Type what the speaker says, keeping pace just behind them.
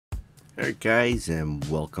Alright guys, and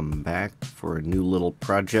welcome back for a new little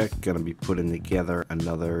project. Gonna be putting together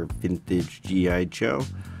another vintage G.I. Joe.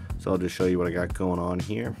 So I'll just show you what I got going on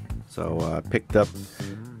here. So I picked up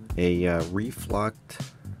a reflocked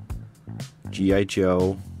G.I.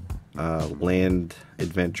 Joe land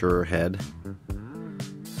adventurer head.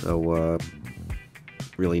 So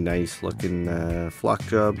really nice looking flock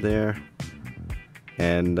job there.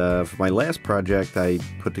 And for my last project I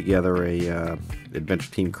put together a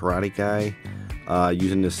Adventure Team Karate Guy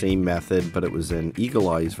using the same method, but it was an Eagle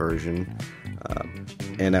Eyes version,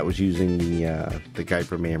 and that was using the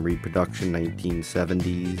Guyperman reproduction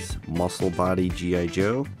 1970s muscle body G.I.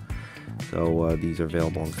 Joe. So these are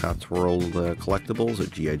available on Cotswold Collectibles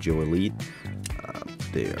at G.I. Joe Elite.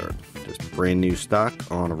 They are just brand new stock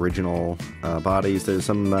on original bodies. There's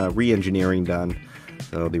some re-engineering done.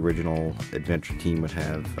 So the original Adventure Team would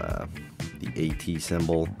have the AT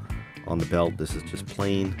symbol on the belt. This is just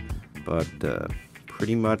plain, but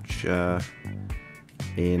pretty much an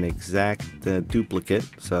exact duplicate.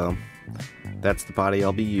 So that's the body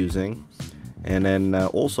I'll be using. And then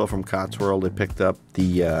also from Cotswold, I picked up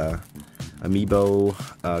the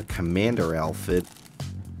Amoeba Commander outfit.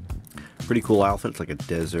 Pretty cool outfit. It's like a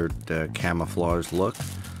desert camouflage look.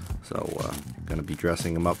 So gonna be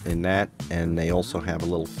dressing them up in that. And they also have a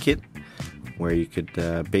little kit where you could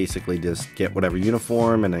basically just get whatever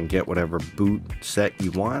uniform and then get whatever boot set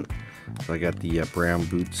you want. So I got the brown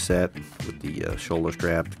boot set with the shoulder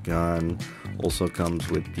strap, gun. Also comes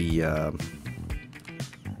with the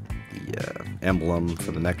emblem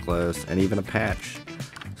for the necklace and even a patch.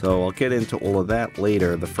 So I'll get into all of that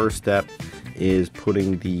later. The first step is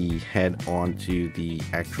putting the head onto the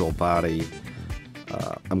actual body.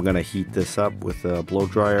 I'm going to heat this up with a blow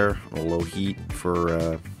dryer on a low heat for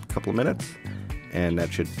a couple of minutes, and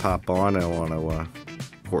that should pop on. I want to of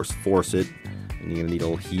course force it, and you're going to need a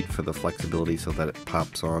little heat for the flexibility so that it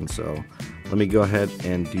pops on. So let me go ahead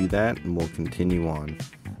and do that, and we'll continue on.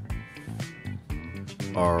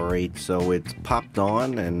 Alright, so it's popped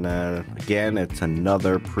on, and again, it's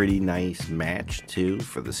another pretty nice match too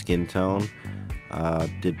for the skin tone.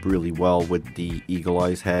 Did really well with the Eagle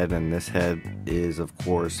Eyes head, and this head is of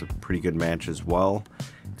course a pretty good match as well.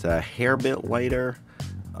 It's a hair bit lighter,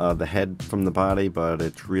 the head from the body, but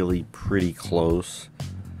it's really pretty close.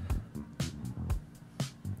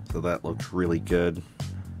 So that looks really good.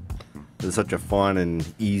 It's such a fun and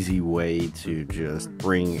easy way to just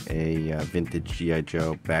bring a vintage G.I.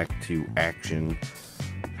 Joe back to action.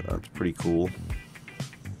 So that's pretty cool.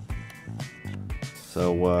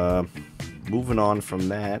 So moving on from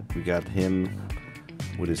that, we got him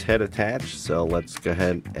with his head attached. So let's go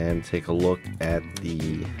ahead and take a look at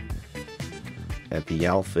the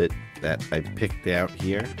outfit that I picked out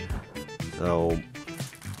here. So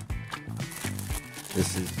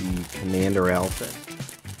this is the Commander outfit.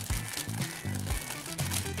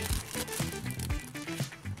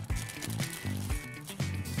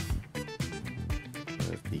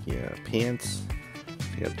 The pants.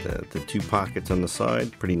 You got the two pockets on the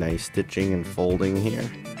side. Pretty nice stitching and folding here.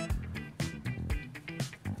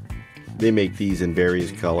 They make these in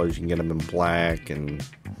various colors. You can get them in black and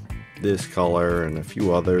this color and a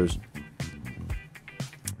few others.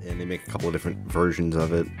 And they make a couple of different versions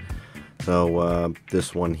of it. So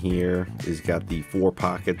this one here is got the 4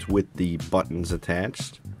 pockets with the buttons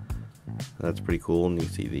attached. That's pretty cool. And you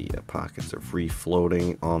see the pockets are free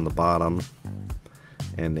floating on the bottom,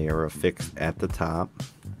 and they are affixed at the top.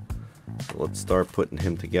 So let's start putting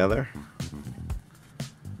him together.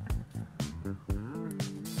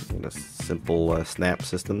 And a simple snap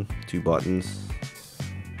system, 2 buttons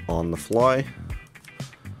on the fly.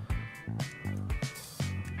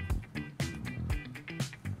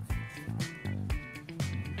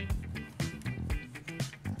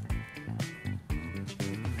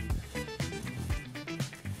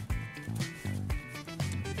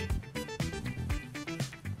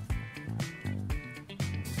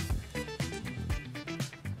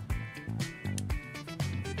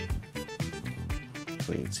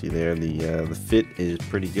 So you can see there the fit is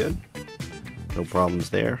pretty good, no problems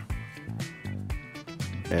there,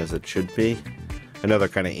 as it should be. Another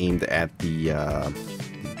kind of aimed at the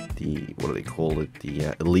what do they call it,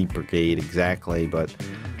 the Elite Brigade exactly, but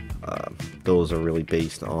those are really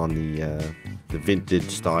based on the vintage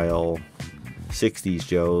style 60s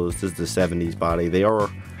Joes. This is the 70s body. They are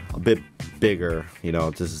a bit bigger, you know,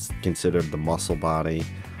 this is considered the muscle body.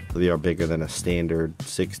 So they are bigger than a standard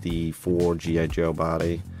 64 G.I. Joe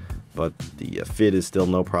body, but the fit is still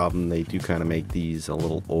no problem. They do kind of make these a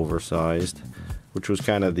little oversized, which was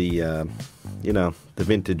kind of the, you know, the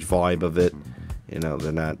vintage vibe of it. You know,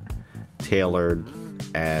 they're not tailored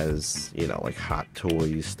as, you know, like Hot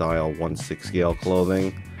Toys style 1/6 scale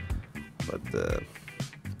clothing, but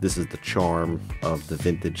this is the charm of the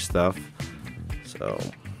vintage stuff. So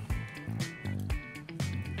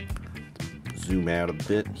zoom out a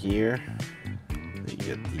bit here, you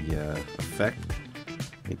get the effect.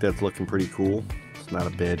 I think that's looking pretty cool. It's not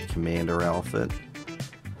a bad commander outfit.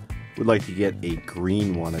 Would like to get a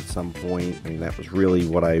green one at some point. I mean, that was really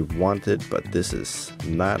what I wanted, but this is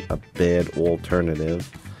not a bad alternative.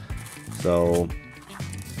 So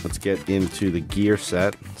let's get into the gear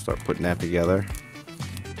set, start putting that together.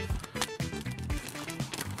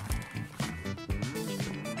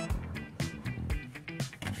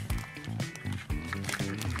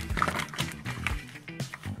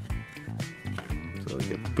 So we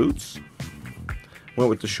get the boots. Went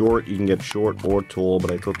with the short. You can get short or tall,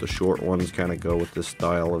 but I thought the short ones kind of go with this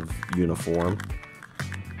style of uniform.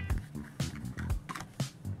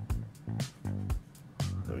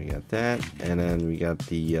 So we got that, and then we got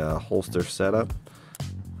the holster setup.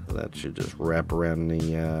 So that should just wrap around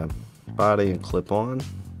the body and clip on.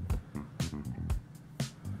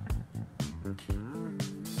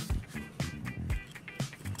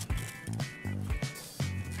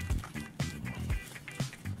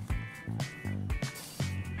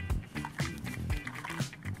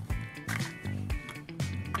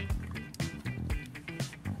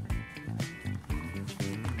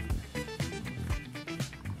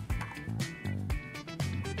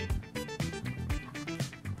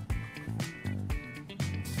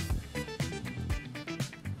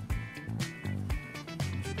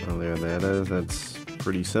 Oh, there that is. That's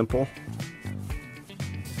pretty simple.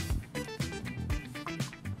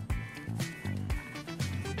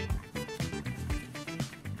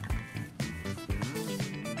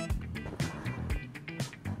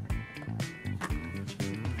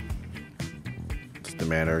 Just a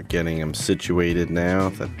matter of getting them situated now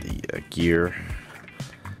that the gear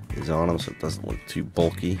is on them, so it doesn't look too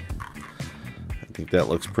bulky. I think that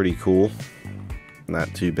looks pretty cool.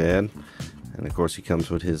 Not too bad. And of course he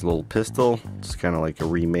comes with his little pistol. It's kind of like a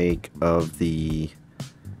remake of the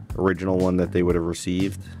original one that they would have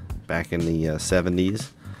received back in the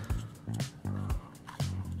 70s.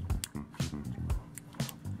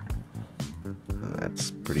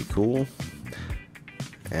 That's pretty cool.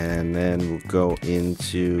 And then we'll go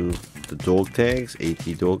into the dog tags,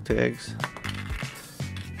 AT dog tags.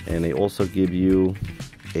 And they also give you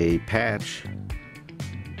a patch.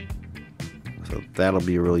 So that'll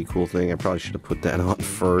be a really cool thing. I probably should have put that on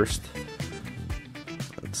first.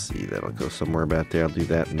 Let's see, that'll go somewhere about there. I'll do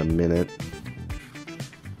that in a minute.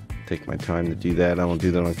 Take my time to do that. I won't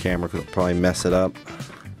do that on camera because I'll probably mess it up.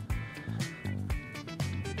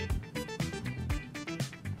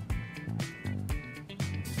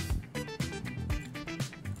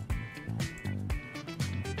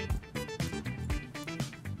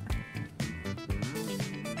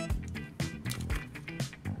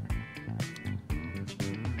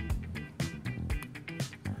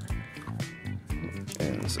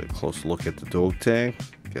 And it's a close look at the dog tag.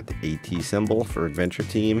 Got the AT symbol for Adventure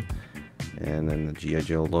Team, and then the G.I.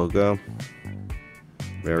 Joe logo.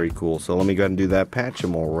 Very cool. So let me go ahead and do that patch,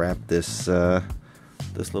 and we'll wrap this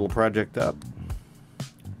this little project up.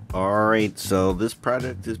 Alright, so this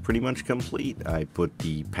project is pretty much complete. I put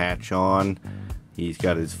the patch on. He's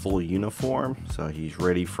got his full uniform, so he's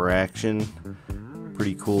ready for action.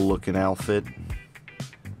 Pretty cool looking outfit.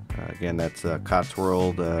 Again, that's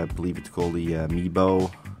Cotsworld. I believe it's called the Amoeba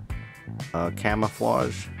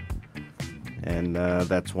Camouflage. And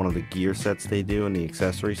that's one of the gear sets they do in the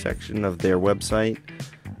accessory section of their website.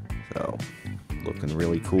 So, looking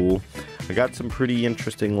really cool. I got some pretty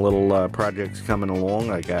interesting little projects coming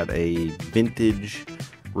along. I got a vintage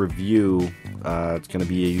review. It's going to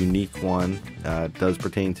be a unique one. It does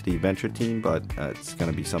pertain to the Adventure Team, but it's going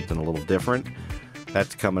to be something a little different.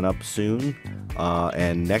 That's coming up soon.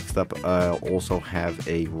 And next up, I'll also have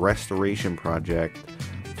a restoration project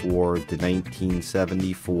for the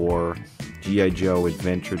 1974 G.I. Joe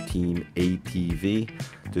Adventure Team ATV.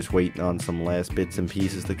 Just waiting on some last bits and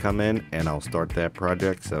pieces to come in, and I'll start that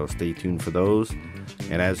project, so stay tuned for those.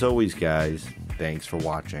 And as always, guys, thanks for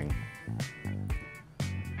watching.